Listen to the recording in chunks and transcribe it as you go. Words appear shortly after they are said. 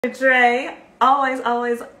Dre, always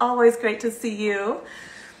great to see you.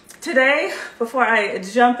 Today, before I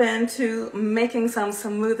jump into making some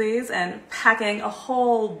smoothies and packing a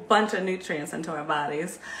whole bunch of nutrients into our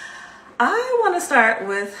bodies, I want to start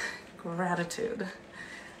with gratitude.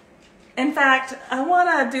 In fact, I want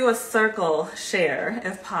to do a circle share,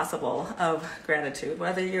 if possible, of gratitude.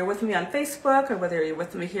 Whether you're with me on Facebook or whether you're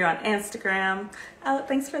with me here on Instagram. Oh,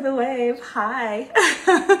 thanks for the wave. Hi.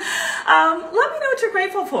 Let me know what you're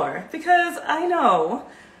grateful for, because I know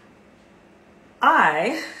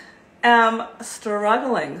I am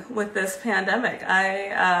struggling with this pandemic.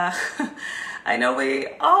 I know we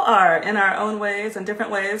all are in our own ways and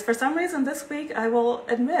different ways. For some reason this week, I will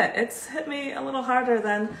admit, it's hit me a little harder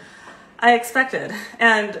than I expected.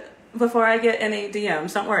 And before I get any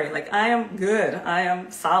DMs, don't worry, like I am good, I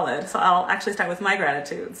am solid. So I'll actually start with my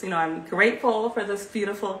gratitudes. You know, I'm grateful for this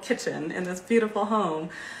beautiful kitchen in this beautiful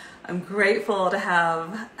home. I'm grateful to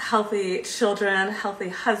have healthy children, healthy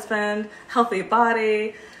husband, healthy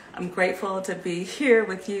body. I'm grateful to be here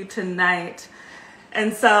with you tonight.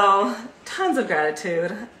 And so tons of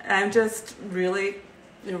gratitude. I'm just really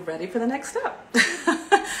ready for the next step,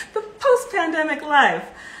 the post-pandemic life.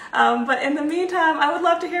 But in the meantime, I would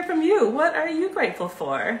love to hear from you. What are you grateful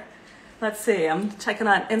for? Let's see, I'm checking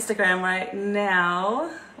on Instagram right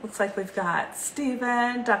now. Looks like we've got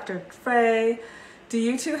Steven, Dr. Frey. Do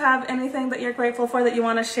you two have anything that you're grateful for that you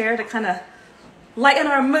want to share to kind of lighten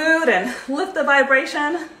our mood and lift the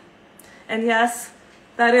vibration? And yes,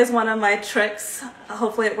 that is one of my tricks.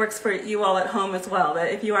 Hopefully it works for you all at home as well.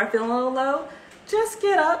 That if you are feeling a little low, just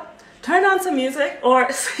get up, turn on some music or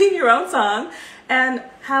sing your own song and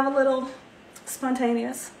have a little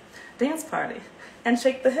spontaneous dance party and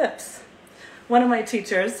shake the hips. One of my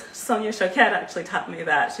teachers, Sonia Choquette, actually taught me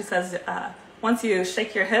that. She says, once you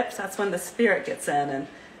shake your hips, that's when the spirit gets in and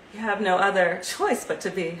you have no other choice but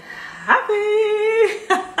to be happy.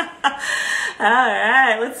 All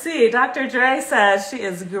right, let's see. Dr. Dre says she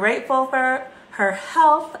is grateful for her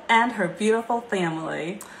health and her beautiful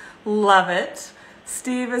family. Love it.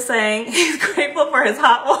 Steve is saying he's grateful for his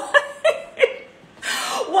hot water.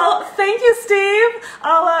 Well, thank you, Steve.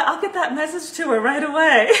 I'll get that message to her right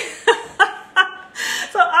away.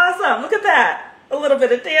 So awesome. Look at that. A little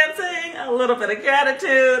bit of dancing, a little bit of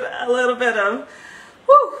gratitude, a little bit of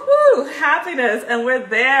happiness. And we're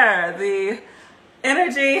there. The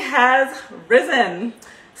energy has risen.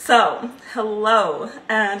 So hello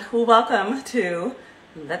and welcome to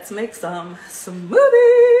Let's Make Some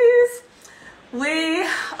Smoothies. We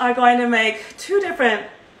are going to make two different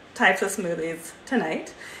types of smoothies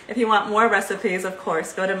tonight. If you want more recipes, of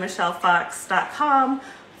course, go to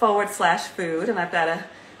michellefox.com/food, and I've got a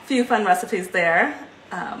few fun recipes there.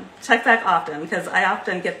 Check back often because I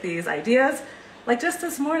often get these ideas. Like just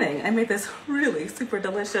this morning, I made this really super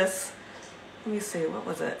delicious, let me see, what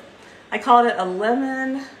was it? I called it a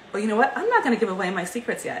lemon, well, you know what? I'm not going to give away my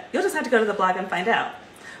secrets yet. You'll just have to go to the blog and find out.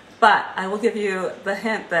 But I will give you the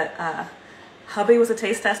hint that hubby was a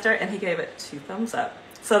taste tester and he gave it 2 thumbs up.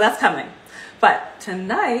 So that's coming. But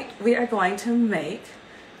tonight we are going to make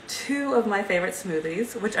 2 of my favorite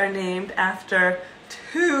smoothies, which are named after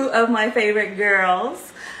 2 of my favorite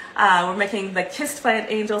girls. We're making the Kissed by an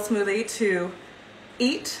Angel smoothie to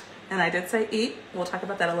eat, and I did say eat. We'll talk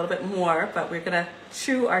about that a little bit more, but we're gonna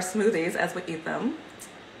chew our smoothies as we eat them.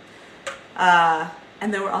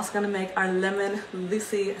 And then we're also gonna make our Lemon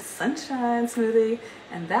Lucy Sunshine smoothie,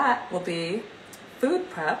 and that will be food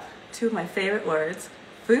prep, 2 of my favorite words,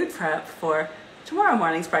 food prep for tomorrow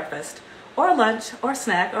morning's breakfast or lunch or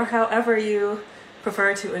snack or however you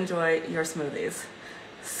prefer to enjoy your smoothies.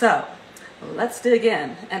 So let's dig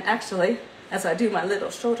in. And actually, as I do my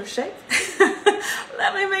little shoulder shake,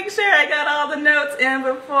 let me make sure I got all the notes in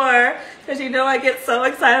before, because you know I get so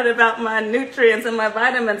excited about my nutrients and my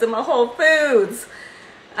vitamins and my whole foods.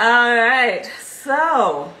 All right,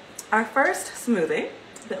 so our first smoothie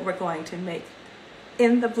that we're going to make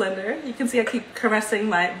in the blender. You can see I keep caressing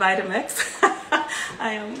my Vitamix.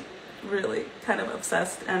 I am really kind of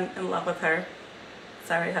obsessed and in love with her.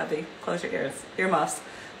 Sorry, hubby, close your ears, earmuffs.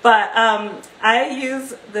 But I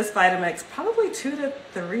use this Vitamix probably 2 to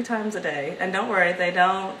 3 times a day. And don't worry, they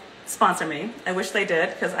don't sponsor me. I wish they did,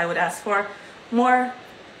 because I would ask for more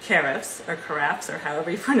carafes or carafes or however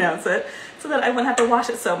you pronounce it, so that I wouldn't have to wash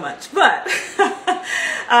it so much. But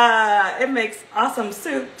it makes awesome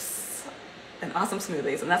soups and awesome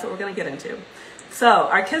smoothies, and that's what we're going to get into. So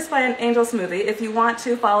our Kissed by an Angel smoothie, if you want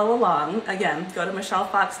to follow along, again, go to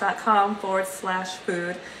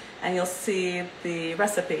michellefox.com/food, and you'll see the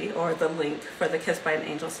recipe or the link for the Kissed by an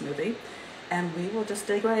Angel smoothie, and we will just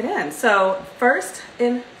dig right in. So first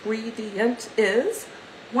ingredient is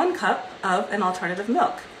 1 cup of an alternative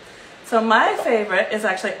milk. So my favorite is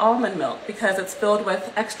actually almond milk because it's filled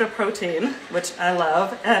with extra protein, which I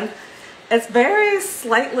love, and it's very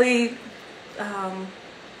slightly,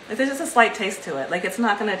 there's just a slight taste to it. Like, it's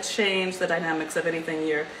not going to change the dynamics of anything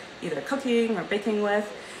you're either cooking or baking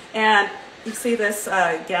with. And you see this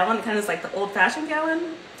gallon, kind of like the old-fashioned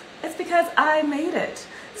gallon. It's because I made it.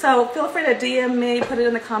 So feel free to DM me, put it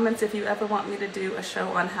in the comments if you ever want me to do a show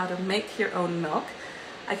on how to make your own milk.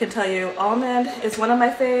 I can tell you almond is one of my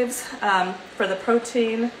faves for the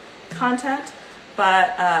protein content,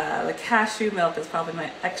 but the cashew milk is probably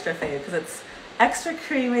my extra fave because it's extra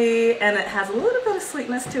creamy and it has a little bit of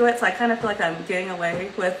sweetness to it, so I kind of feel like I'm getting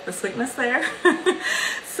away with the sweetness there.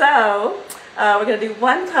 So we're going to do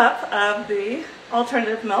 1 cup of the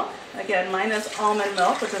alternative milk. Again, mine is almond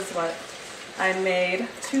milk, which is what I made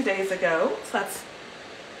 2 days ago. So that's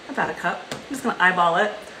about a cup. I'm just going to eyeball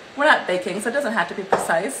it. We're not baking, so it doesn't have to be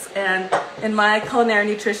precise. And in my culinary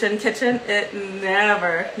nutrition kitchen, it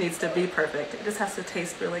never needs to be perfect. It just has to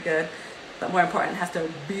taste really good. But more important, it has to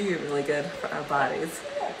be really good for our bodies.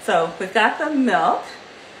 So we've got the milk,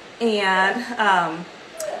 and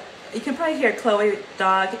you can probably hear Chloe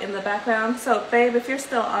dog in the background. So babe, if you're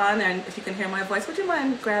still on and if you can hear my voice, would you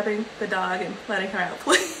mind grabbing the dog and letting her out,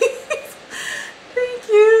 please? Thank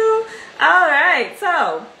you. All right,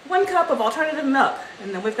 so 1 cup of alternative milk,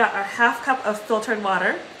 and then we've got our ½ cup of filtered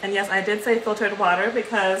water. And yes, I did say filtered water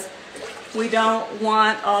because we don't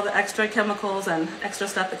want all the extra chemicals and extra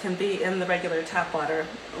stuff that can be in the regular tap water.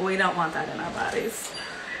 We don't want that in our bodies.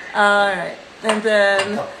 All right, and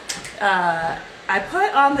then I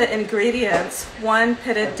put on the ingredients 1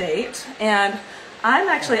 pitted date, and I'm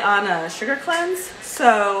actually on a sugar cleanse,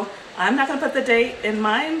 so I'm not going to put the date in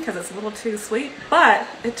mine because it's a little too sweet, but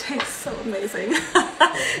it tastes so amazing.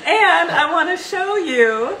 And I want to show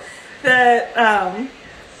you that,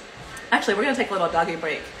 actually we're going to take a little doggy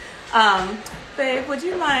break. Babe, would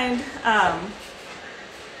you mind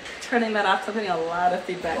turning that off? I'm getting a lot of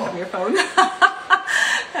feedback from your phone.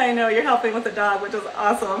 I know you're helping with the dog, which is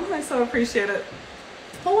awesome. I so appreciate it.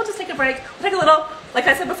 Well, we'll just take a break. We'll take a little, like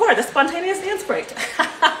I said before, the spontaneous dance break.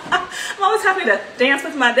 I'm always happy to dance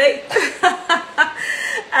with my date. All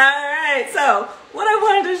right, so what I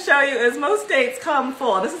wanted to show you is most dates come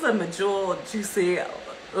full. This is a medjool, juicy,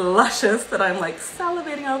 luscious that I'm like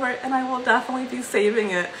salivating over, and I will definitely be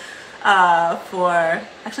saving it for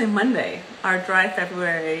actually Monday. Our dry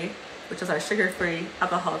February, which is our sugar-free,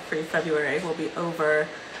 alcohol-free February, will be over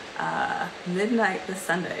midnight this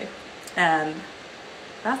Sunday. And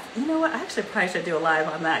that's, you know what, I actually probably should do a live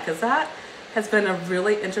on that because that has been a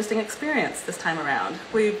really interesting experience this time around.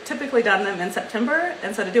 We've typically done them in September,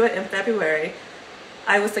 and so to do it in February,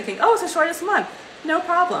 I was thinking, oh, it's the shortest month, no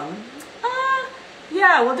problem.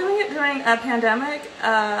 Yeah, well, doing it during a pandemic,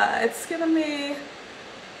 it's given me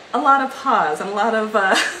a lot of pause and a lot of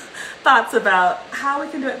thoughts about how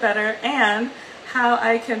we can do it better and how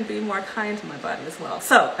I can be more kind to my body as well.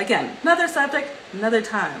 So again, another subject, another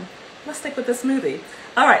time. Let's stick with the smoothie.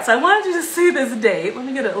 All right, so I wanted you to see this date. Let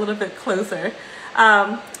me get it a little bit closer.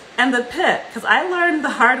 And the pit, because I learned the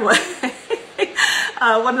hard way.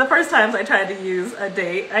 One of the first times I tried to use a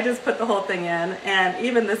date, I just put the whole thing in, and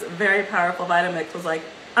even this very powerful Vitamix was like,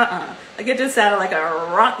 like it just sounded like a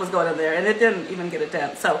rock was going in there, and it didn't even get a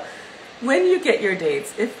dent. So when you get your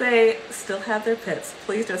dates, if they still have their pits,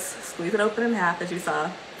 please just squeeze it open in half, as you saw,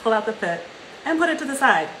 pull out the pit, and put it to the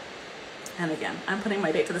side. And again, I'm putting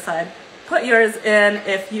my date to the side. Put yours in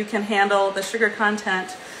if you can handle the sugar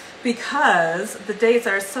content, because the dates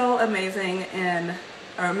are so amazing in,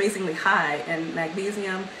 or amazingly high in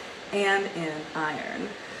magnesium and in iron.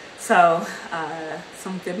 So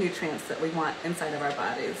some good nutrients that we want inside of our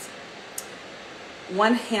bodies.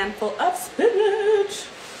 1 handful of spinach.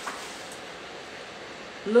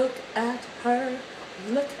 Look at her,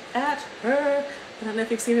 look at her. I don't know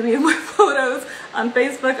if you've seen any of my photos on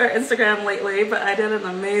Facebook or Instagram lately, but I did an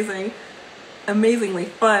amazingly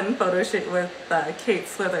fun photo shoot with Kate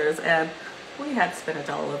Slithers, and we had spinach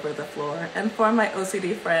all over the floor. And for my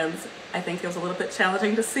OCD friends, I think it was a little bit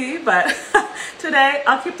challenging to see, but today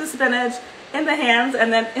I'll keep the spinach in the hands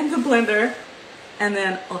and then in the blender and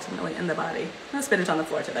then ultimately in the body. No spinach on the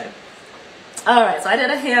floor today. All right, so I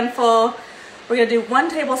did a handful. We're gonna do 1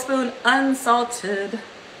 tablespoon unsalted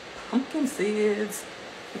pumpkin seeds.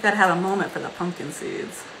 We've gotta have a moment for the pumpkin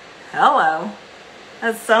seeds. Hello.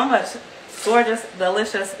 That's so much gorgeous,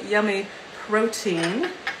 delicious, yummy protein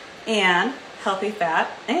and healthy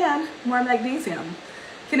fat and more magnesium.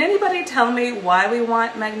 Can anybody tell me why we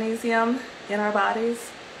want magnesium in our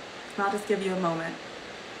bodies? And I'll just give you a moment.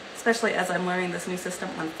 Especially as I'm learning this new system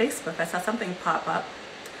on Facebook, I saw something pop up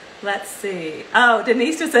Let's see. Oh,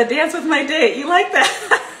 Denise just said, dance with my date. You like that?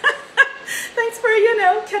 Thanks for,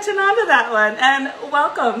 catching on to that one. And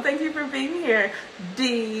welcome. Thank you for being here,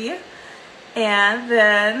 D. And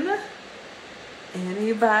then,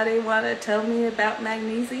 anybody want to tell me about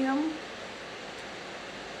magnesium?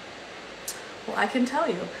 Well, I can tell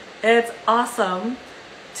you. It's awesome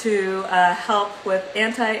to help with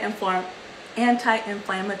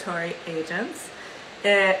anti-inflammatory agents.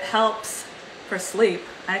 It helps for sleep.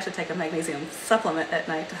 I actually take a magnesium supplement at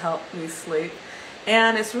night to help me sleep.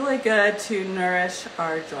 And it's really good to nourish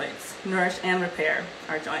our joints, nourish and repair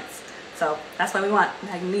our joints. So that's why we want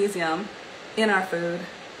magnesium in our food,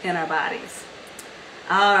 in our bodies.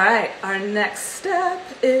 All right, our next step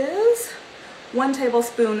is 1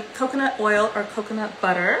 tablespoon coconut oil or coconut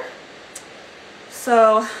butter.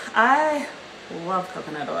 So I love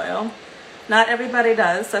coconut oil. Not everybody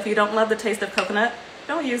does, so if you don't love the taste of coconut,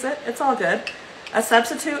 don't use it. It's all good. A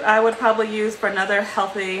substitute I would probably use for another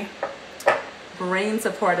healthy,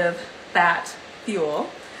 brain-supportive fat fuel.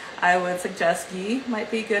 I would suggest ghee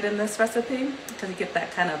might be good in this recipe because you get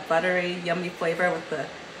that kind of buttery, yummy flavor with the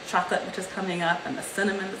chocolate which is coming up and the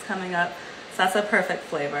cinnamon that's coming up. So that's a perfect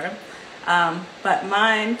flavor. But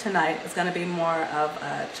mine tonight is going to be more of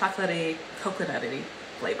a chocolatey, coconutty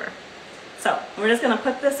flavor. So we're just going to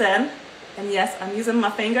put this in. And yes, I'm using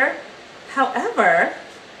my finger. However,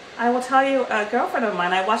 I will tell you, a girlfriend of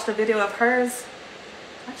mine, I watched a video of hers,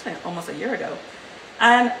 actually almost a year ago,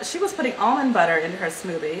 and she was putting almond butter into her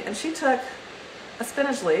smoothie, and she took a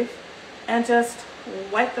spinach leaf and just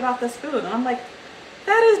wiped it off the spoon. And I'm like,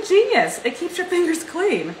 that is genius. It keeps your fingers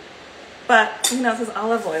clean. But, this is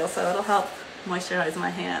olive oil, so it'll help moisturize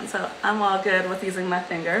my hand. So I'm all good with using my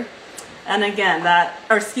finger. And again,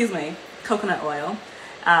 coconut oil.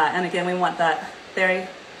 And again, we want that very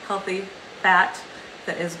healthy fat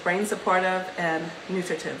that is brain supportive and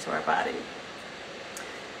nutritive to our body.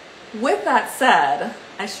 With that said,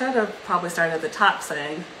 I should have probably started at the top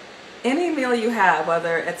saying, any meal you have,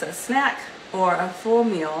 whether it's a snack or a full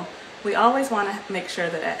meal, we always want to make sure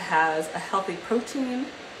that it has a healthy protein,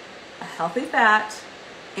 a healthy fat,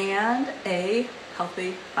 and a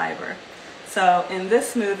healthy fiber. So in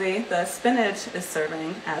this smoothie, the spinach is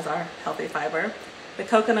serving as our healthy fiber. The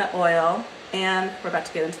coconut oil, and we're about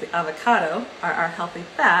to get into the avocado, are our healthy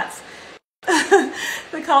fats.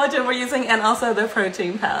 The collagen we're using, and also the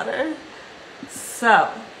protein powder. So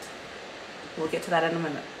we'll get to that in a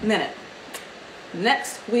minute.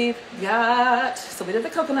 Next we've got, so we did the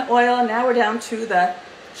coconut oil, and now we're down to the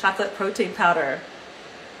chocolate protein powder.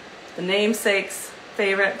 The namesake's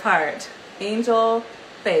favorite part. Angel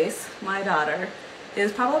Face, my daughter,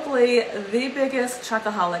 is probably the biggest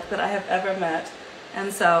chocoholic that I have ever met.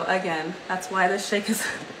 And so again, that's why this shake is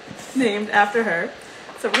named after her.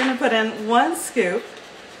 So we're gonna put in 1 scoop.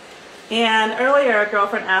 And earlier a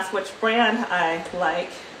girlfriend asked which brand I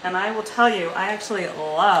like, and I will tell you, I actually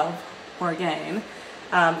love Orgain.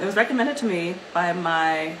 It was recommended to me by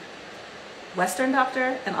my Western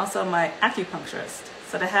doctor and also my acupuncturist.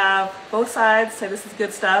 So to have both sides say this is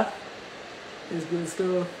good stuff, is good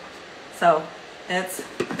stuff. So it's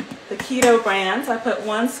the keto brand. So I put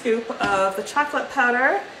 1 scoop of the chocolate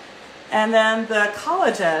powder, and then the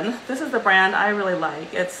collagen. This is the brand I really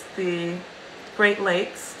like. It's the Great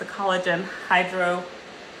Lakes, the collagen hydrolysate.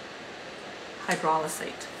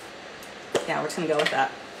 Yeah, we're just gonna go with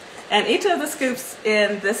that. And each of the scoops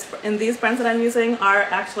in these brands that I'm using are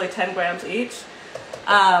actually 10 grams each.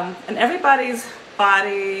 And everybody's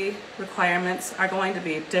body requirements are going to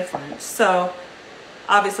be different. So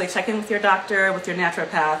obviously check in with your doctor, with your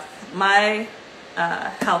naturopath. My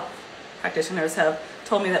health practitioners have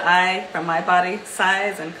told me that from my body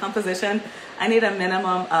size and composition, I need a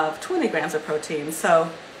minimum of 20 grams of protein. So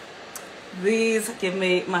these give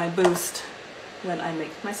me my boost when I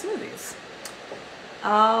make my smoothies.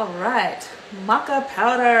 All right, maca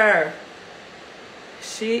powder.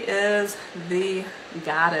 She is the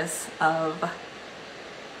goddess of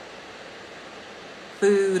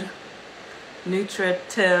food,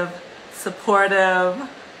 nutritive, supportive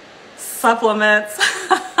supplements.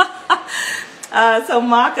 So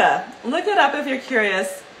maca, look it up if you're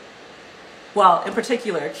curious. Well, in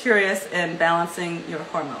particular, curious in balancing your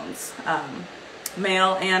hormones,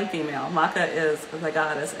 male and female. Maca is the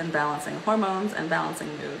goddess in balancing hormones and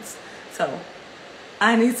balancing moods. So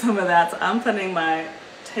I need some of that. So I'm putting my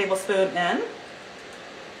tablespoon in.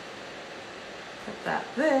 Put that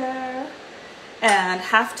there. And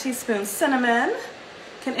half teaspoon cinnamon.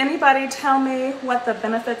 Can anybody tell me what the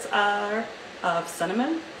benefits are of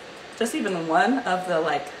cinnamon? Just even one of the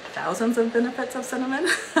thousands of benefits of cinnamon.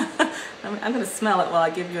 I'm going to smell it while I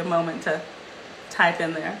give you a moment to type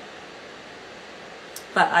in there.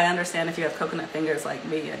 But I understand if you have coconut fingers like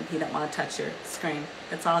me and you don't want to touch your screen.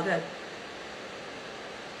 It's all good.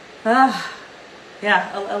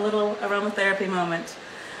 Yeah, a little aromatherapy moment.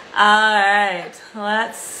 All right,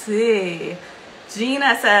 let's see.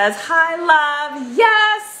 Gina says, hi, love.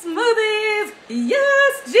 Yes, smoothies.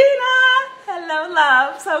 Yes, Gina. Hello,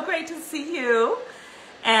 love. So great to see you.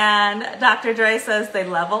 And Dr. Dre says they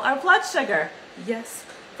level our blood sugar. Yes,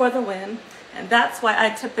 for the win. And that's why I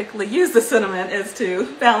typically use the cinnamon, is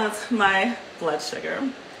to balance my blood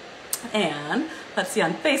sugar. And let's see,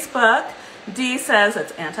 on Facebook, Dee says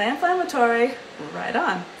it's anti-inflammatory. Right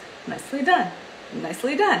on. Nicely done.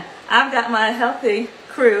 Nicely done. I've got my healthy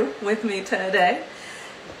crew with me today.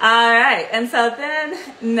 All right, and so then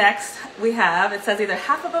next we have, it says either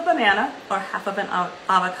half of a banana or half of an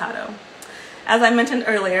avocado. As I mentioned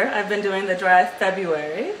earlier, I've been doing the dry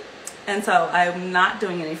February, and so I'm not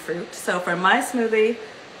doing any fruit. So for my smoothie,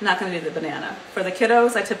 I'm not going to do the banana. For the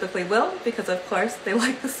kiddos, I typically will, because of course they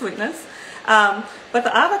like the sweetness. But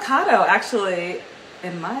the avocado actually,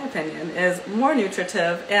 in my opinion, is more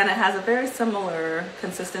nutritive, and it has a very similar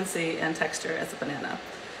consistency and texture as a banana.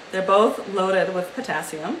 They're both loaded with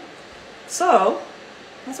potassium. So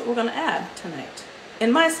that's what we're going to add tonight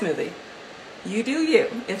in my smoothie. You do you.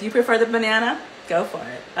 If you prefer the banana, go for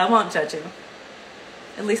it. I won't judge you.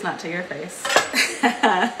 At least not to your face.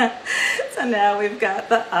 So now we've got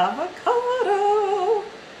the avocado.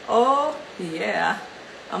 Oh, yeah.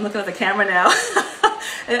 I'm looking at the camera now.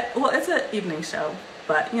 Well, it's an evening show,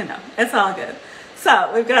 but you know, it's all good.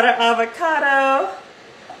 So we've got our avocado,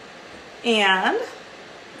 and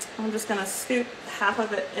I'm just gonna scoop half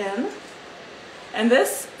of it in. And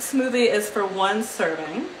this smoothie is for one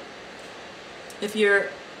serving. If you're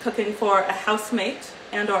cooking for a housemate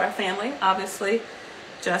and or a family, obviously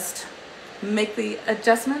just make the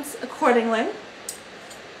adjustments accordingly.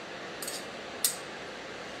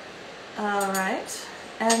 All right,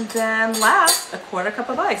 and then last, a quarter cup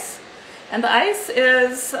of ice. And the ice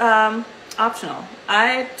is optional.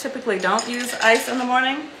 I typically don't use ice in the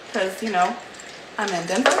morning because, you know, I'm in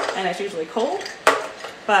Denver and it's usually cold,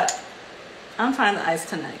 but I'm trying the ice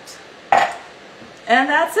tonight. And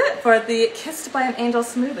that's it for the Kissed by an Angel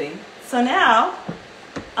smoothie. So now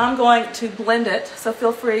I'm going to blend it, so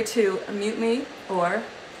feel free to mute me, or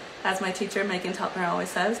as my teacher Megan Teltner always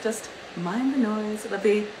says, just mind the noise. It'll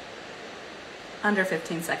be under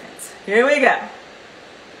 15 seconds. Here we go.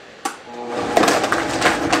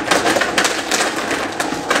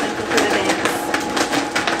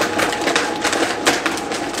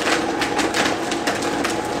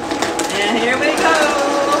 And here we go.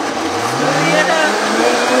 Smoothie it up.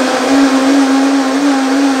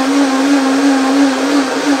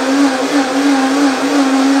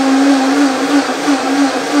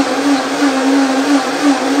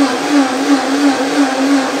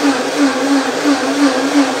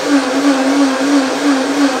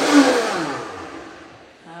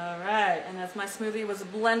 All right, and as my smoothie was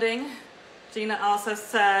blending, Gina also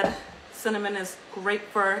said cinnamon is great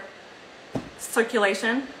for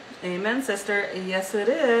circulation. Amen, sister. Yes, it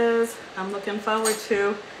is. I'm looking forward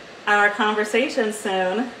to our conversation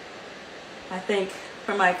soon. I think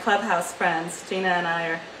for my Clubhouse friends, Gina and I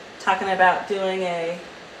are talking about doing a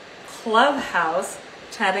Clubhouse,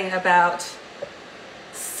 chatting about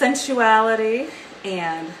sensuality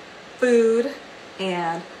and food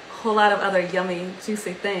and a whole lot of other yummy,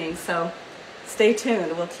 juicy things. So stay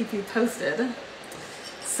tuned. We'll keep you posted.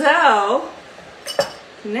 So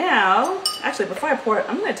now, actually, before I pour it,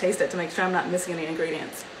 I'm going to taste it to make sure I'm not missing any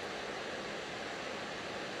ingredients.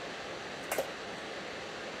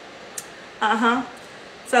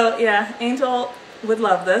 So yeah, Angel would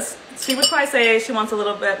love this. She would probably say she wants a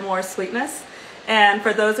little bit more sweetness. And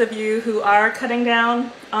for those of you who are cutting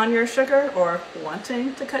down on your sugar or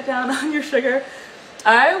wanting to cut down on your sugar,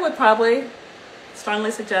 I would probably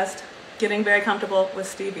strongly suggest getting very comfortable with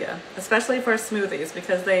stevia, especially for smoothies,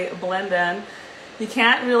 because they blend in. You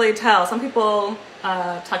can't really tell. Some people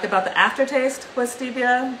talk about the aftertaste with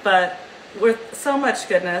stevia, but with so much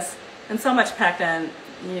goodness and so much packed in,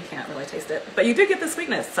 you can't really taste it. But you do get the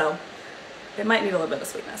sweetness, so it might need a little bit of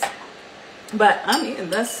sweetness. But I'm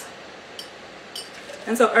eating this.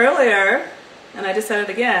 And so earlier, and I just said it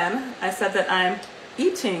again, I said that I'm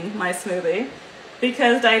eating my smoothie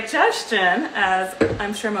because digestion, as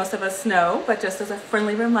I'm sure most of us know, but just as a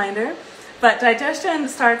friendly reminder, but digestion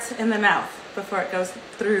starts in the mouth before it goes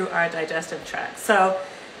through our digestive tract. So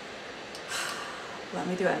let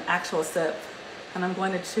me do an actual sip, and I'm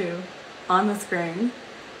going to chew on the screen.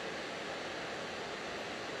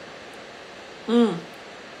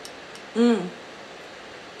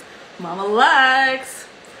 Mama likes.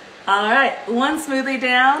 All right, one smoothie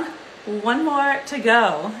down, one more to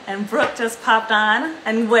go. And Brooke just popped on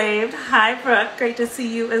and waved. Hi, Brooke. Great to see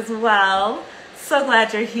you as well. So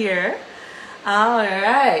glad you're here. All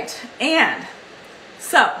right. And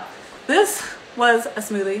so this was a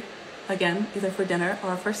smoothie, again, either for dinner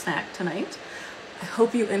or for snack tonight. I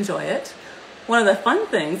hope you enjoy it. One of the fun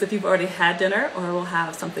things, if you've already had dinner or will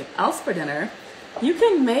have something else for dinner, you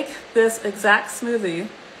can make this exact smoothie,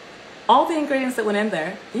 all the ingredients that went in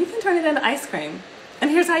there, you can turn it into ice cream. And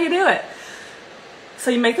here's how you do it.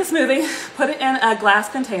 So you make the smoothie, put it in a glass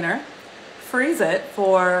container, freeze it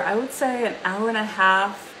for, I would say, an hour and a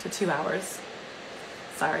half to 2 hours.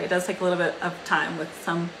 Sorry, it does take a little bit of time with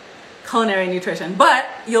some culinary nutrition, but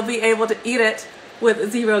you'll be able to eat it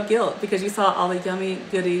with zero guilt because you saw all the yummy,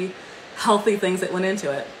 goody, healthy things that went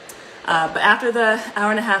into it. But after the hour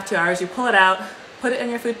and a half, 2 hours, you pull it out, put it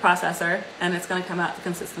in your food processor, and it's going to come out the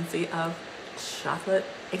consistency of chocolate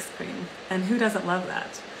ice cream. And who doesn't love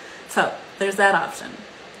that? So there's that option.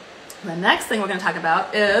 The next thing we're going to talk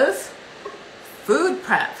about is food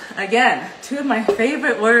prep. Again, two of my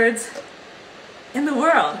favorite words in the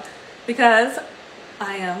world because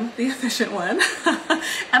I am the efficient one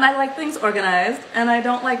and I like things organized and I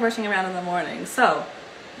don't like rushing around in the morning. So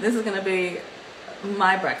this is going to be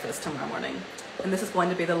my breakfast tomorrow morning. And this is going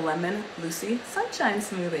to be the Lemon Lucy Sunshine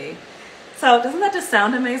Smoothie. So doesn't that just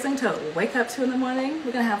sound amazing to wake up to in the morning?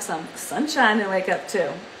 We're going to have some sunshine to wake up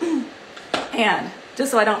to. And just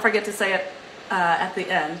so I don't forget to say it at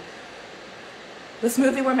the end, the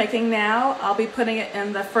smoothie we're making now, I'll be putting it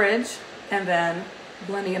in the fridge and then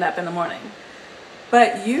blending it up in the morning.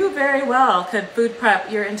 But you very well could food prep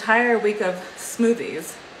your entire week of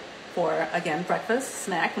smoothies for, again, breakfast,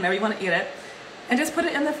 snack, whenever you want to eat it, and just put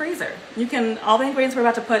it in the freezer. You can, all the ingredients we're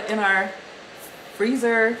about to put in our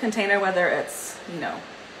freezer container, whether it's,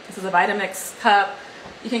 this is a Vitamix cup,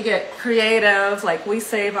 you can get creative, like we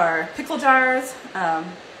save our pickle jars. I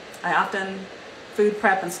often food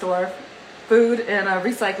prep and store food in a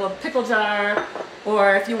recycled pickle jar,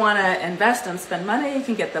 or if you want to invest and spend money, you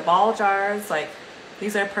can get the ball jars. Like,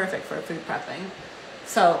 these are perfect for food prepping.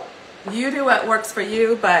 So you do what works for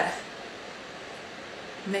you, but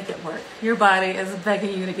make it work. Your body is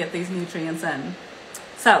begging you to get these nutrients in.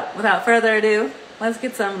 So without further ado, let's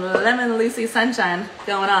get some Lemon Lucy Sunshine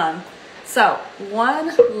going on. So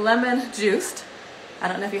 1 lemon juiced. I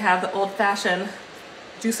don't know if you have the old-fashioned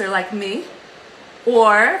juicer like me,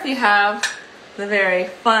 or if you have the very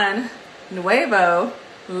fun Nuevo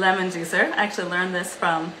lemon juicer. I actually learned this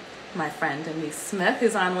from my friend Denise Smith,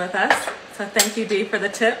 who's on with us. So thank you, Dee, for the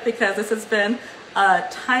tip, because this has been a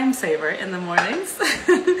time saver in the mornings.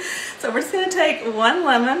 So we're just going to take 1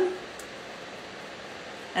 lemon,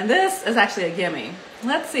 and this is actually a gimme.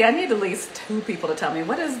 Let's see, I need at least 2 people to tell me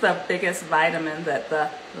what is the biggest vitamin that the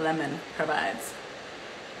lemon provides.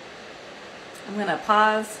 I'm going to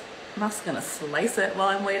pause. I'm also going to slice it while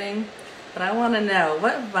I'm waiting, but I want to know,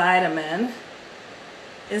 what vitamin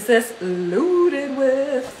is this loaded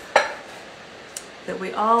with that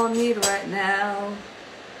we all need right now?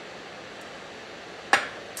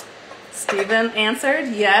 Stephen answered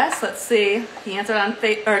yes. Let's see. He answered on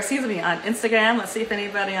Instagram. Let's see if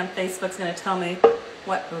anybody on Facebook's going to tell me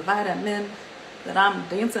what vitamin that I'm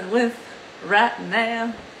dancing with right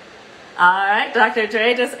now. All right, Dr.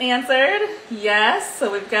 Dre just answered yes.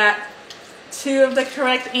 So we've got 2 of the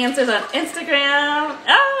correct answers on Instagram.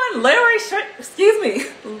 Oh, and Lori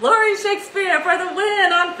Shakespeare for the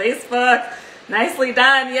win on Facebook. Nicely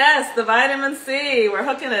done. Yes, the vitamin C. We're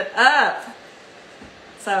hooking it up.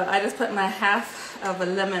 So I just put my half of a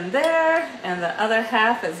lemon there, and the other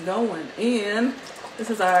half is going in.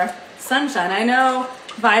 This is our sunshine. I know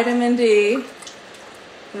vitamin D,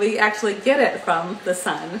 we actually get it from the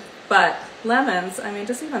sun, but lemons, I mean,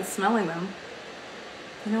 just even smelling them,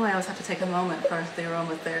 I always have to take a moment for the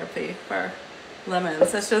aromatherapy for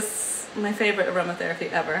lemons. It's just my favorite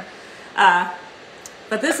aromatherapy ever.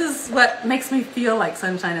 But this is what makes me feel like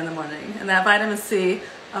sunshine in the morning. And that vitamin C,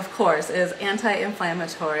 of course, is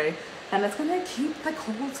anti-inflammatory, and it's going to keep the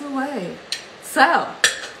colds away. So,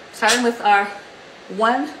 starting with our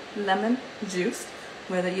 1 lemon juice,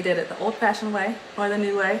 whether you did it the old-fashioned way or the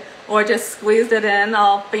new way, or just squeezed it in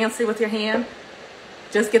all fancy with your hand,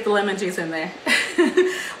 just get the lemon juice in there.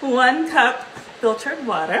 1 cup filtered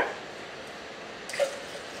water.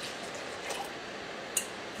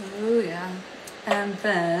 Oh yeah. And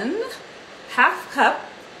then ½ cup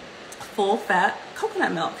full fat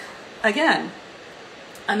coconut milk. Again,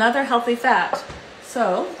 another healthy fat.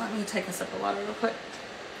 So let me take a sip of water real quick.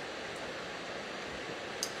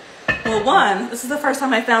 Well, this is the first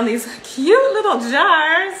time I found these cute little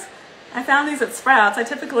jars. I found these at Sprouts. I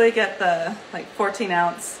typically get the like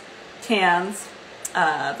 14-ounce cans,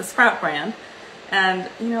 the Sprout brand. And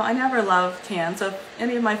you know, I never love cans, so if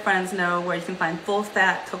any of my friends know where you can find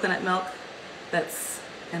full-fat coconut milk that's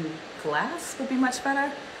in glass would be much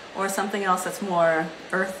better, or something else that's more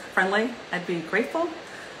earth-friendly, I'd be grateful.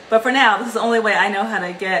 But for now, this is the only way I know how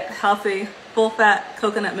to get healthy, full-fat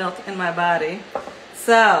coconut milk in my body.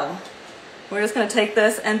 So we're just going to take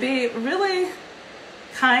this and be really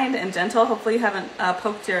kind and gentle. Hopefully you haven't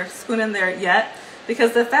poked your spoon in there yet,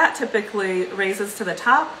 because the fat typically raises to the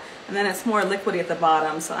top and then it's more liquidy at the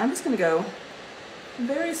bottom. So I'm just going to go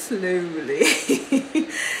very slowly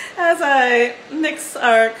as I mix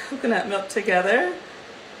our coconut milk together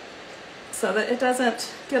so that it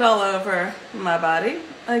doesn't get all over my body.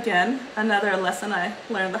 Again, another lesson I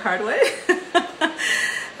learned the hard way.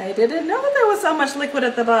 I didn't know that there was so much liquid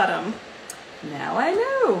at the bottom. Now I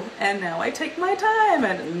know, and now I take my time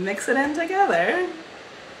and mix it in together.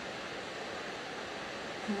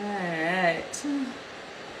 All right.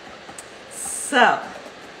 So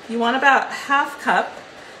you want about half cup,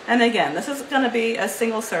 and again, this is going to be a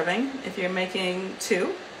single serving. If you're making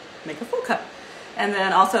 2, make a full cup. And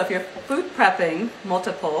then also if you're food prepping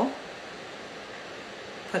multiple,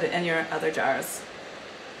 put it in your other jars.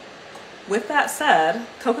 With that said,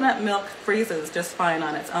 coconut milk freezes just fine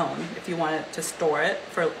on its own if you want it to store it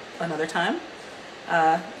for another time.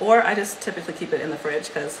 Or I just typically keep it in the fridge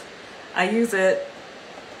because I use it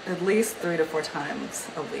at least 3 to 4 times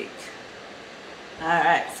a week. All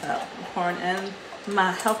right, so I'm pouring in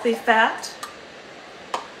my healthy fat,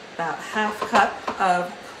 about half cup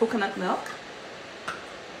of coconut milk.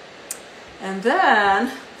 And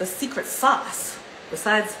then the secret sauce,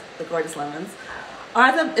 besides the gorgeous lemons,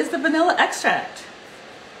 is the vanilla extract.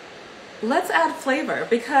 Let's add flavor,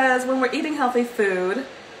 because when we're eating healthy food,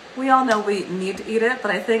 we all know we need to eat it,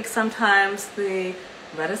 but I think sometimes the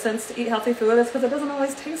reticence to eat healthy food is because it doesn't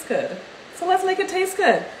always taste good. So let's make it taste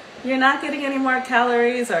good. You're not getting any more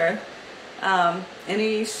calories or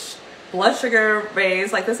any blood sugar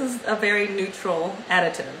raise. Like, this is a very neutral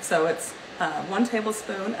additive. So it's 1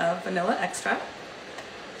 tablespoon of vanilla extract,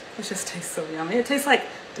 which just tastes so yummy. It tastes like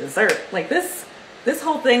dessert. Like this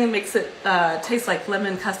whole thing makes it taste like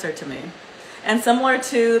lemon custard to me. And similar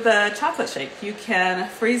to the chocolate shake, you can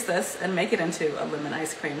freeze this and make it into a lemon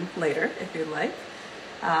ice cream later if you'd like.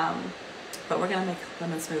 But we're gonna make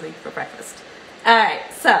lemon smoothie for breakfast. All right,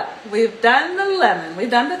 so we've done the lemon, we've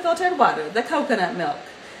done the filtered water, the coconut milk.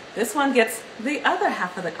 This one gets the other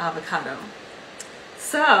half of the avocado.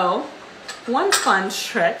 So one fun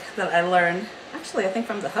trick that I learned, actually I think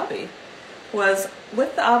from the hubby, was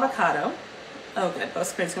with the avocado. Oh good, both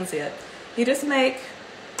screens can see it. You just make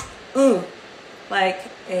like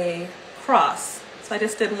a cross. So I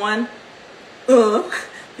just did one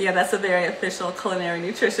yeah, that's a very official culinary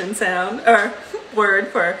nutrition sound or word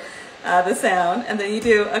for the sound. And then you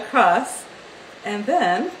do a cross, and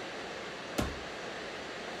then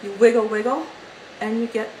you wiggle, and you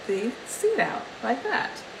get the seed out like that.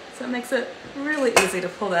 So it makes it really easy to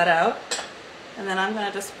pull that out. And then I'm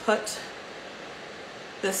gonna just put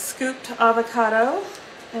this scooped avocado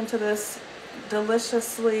into this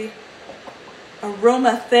deliciously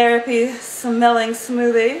aromatherapy smelling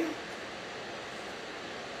smoothie.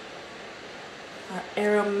 Our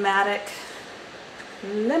aromatic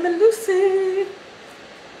Lemon Lucy.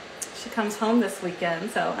 She comes home this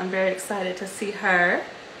weekend, so I'm very excited to see her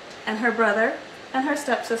and her brother and her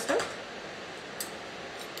stepsister.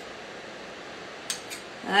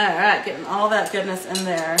 All right, getting all that goodness in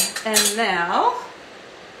there. And now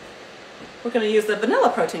we're going to use the vanilla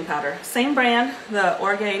protein powder. Same brand, the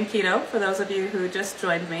Orgain Keto, for those of you who just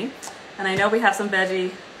joined me. And I know we have some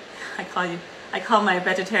veggie, I call my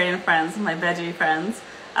vegetarian friends my veggie friends.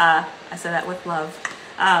 I say that with love.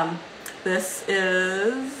 This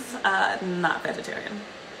is not vegetarian,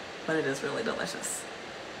 but it is really delicious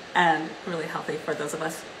and really healthy for those of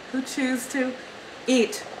us who choose to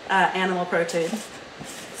eat animal protein.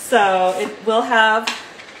 So it will have,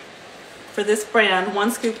 for this brand,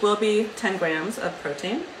 1 scoop will be 10 grams of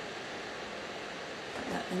protein. Put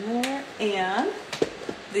that in there. And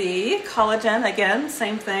the collagen, again,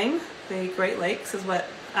 same thing. The Great Lakes is what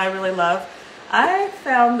I really love. I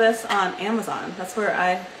found this on Amazon. That's where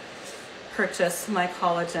I purchase my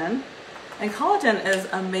collagen. And collagen is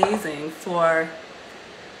amazing for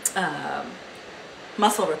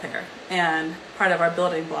muscle repair and part of our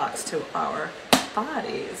building blocks to our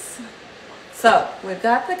bodies. So we've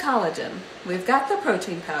got the collagen, we've got the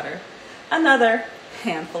protein powder, another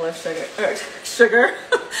handful of sugar.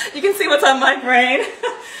 You can see what's on my brain.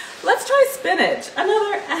 Let's try spinach, a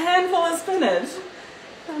handful of spinach.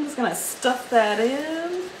 I'm just gonna stuff that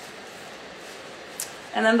in.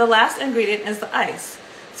 And then the last ingredient is the ice.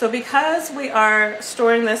 So because we are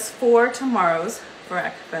storing this for tomorrow's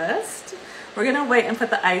breakfast, we're gonna wait and put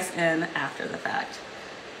the ice in after the fact.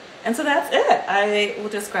 And so that's it. I will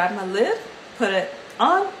just grab my lid, put it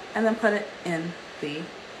on, and then put it in the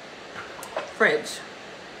fridge.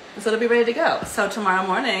 So it'll be ready to go. So tomorrow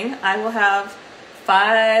morning, I will have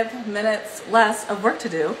 5 minutes less of work to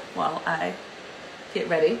do while I get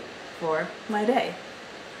ready for my day.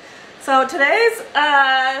 So today's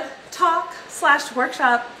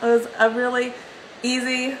talk/workshop was a really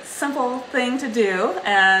easy, simple thing to do,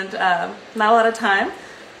 and not a lot of time.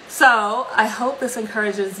 So I hope this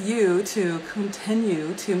encourages you to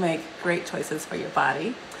continue to make great choices for your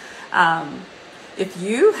body. If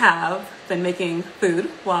you have been making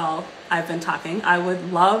food while I've been talking, I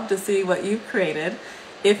would love to see what you've created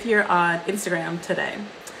if you're on Instagram today.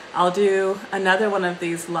 I'll do another one of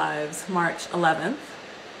these lives March 11th.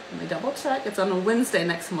 Let me double check. It's on a Wednesday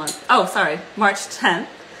next month. Oh, sorry, March 10th.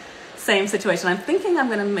 Same situation. I'm thinking I'm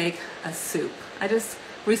gonna make a soup. I just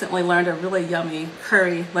recently learned a really yummy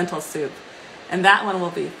curry lentil soup. And that one will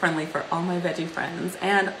be friendly for all my veggie friends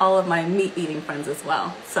and all of my meat eating friends as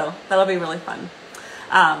well. So that'll be really fun.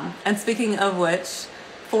 And speaking of which,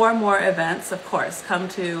 for more events, of course, come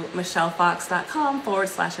to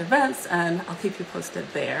michellefox.com/events and I'll keep you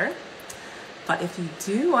posted there. But if you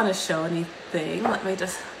do want to show anything, let me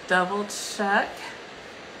just double check.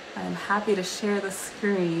 I'm happy to share the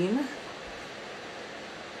screen.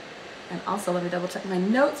 And also let me double check my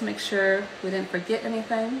notes, make sure we didn't forget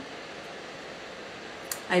anything.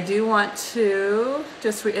 I do want to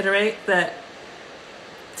just reiterate that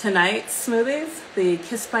tonight's smoothies, the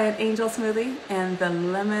Kissed by an Angel smoothie and the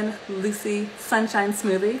Lemon Lucy Sunshine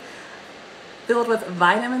smoothie, filled with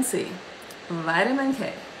vitamin C, vitamin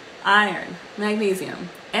K, iron, magnesium,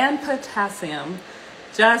 and potassium,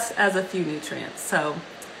 just as a few nutrients. So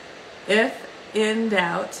if in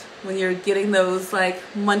doubt, when you're getting those like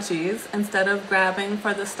munchies, instead of grabbing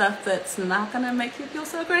for the stuff that's not gonna make you feel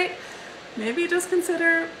so great, maybe just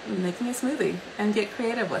consider making a smoothie and get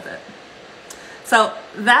creative with it. So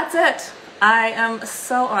that's it. I am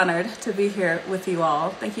so honored to be here with you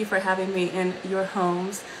all. Thank you for having me in your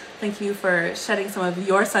homes. Thank you for shedding some of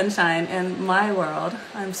your sunshine in my world.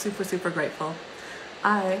 I'm super, super grateful.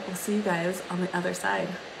 I will see you guys on the other side.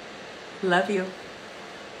 Love you.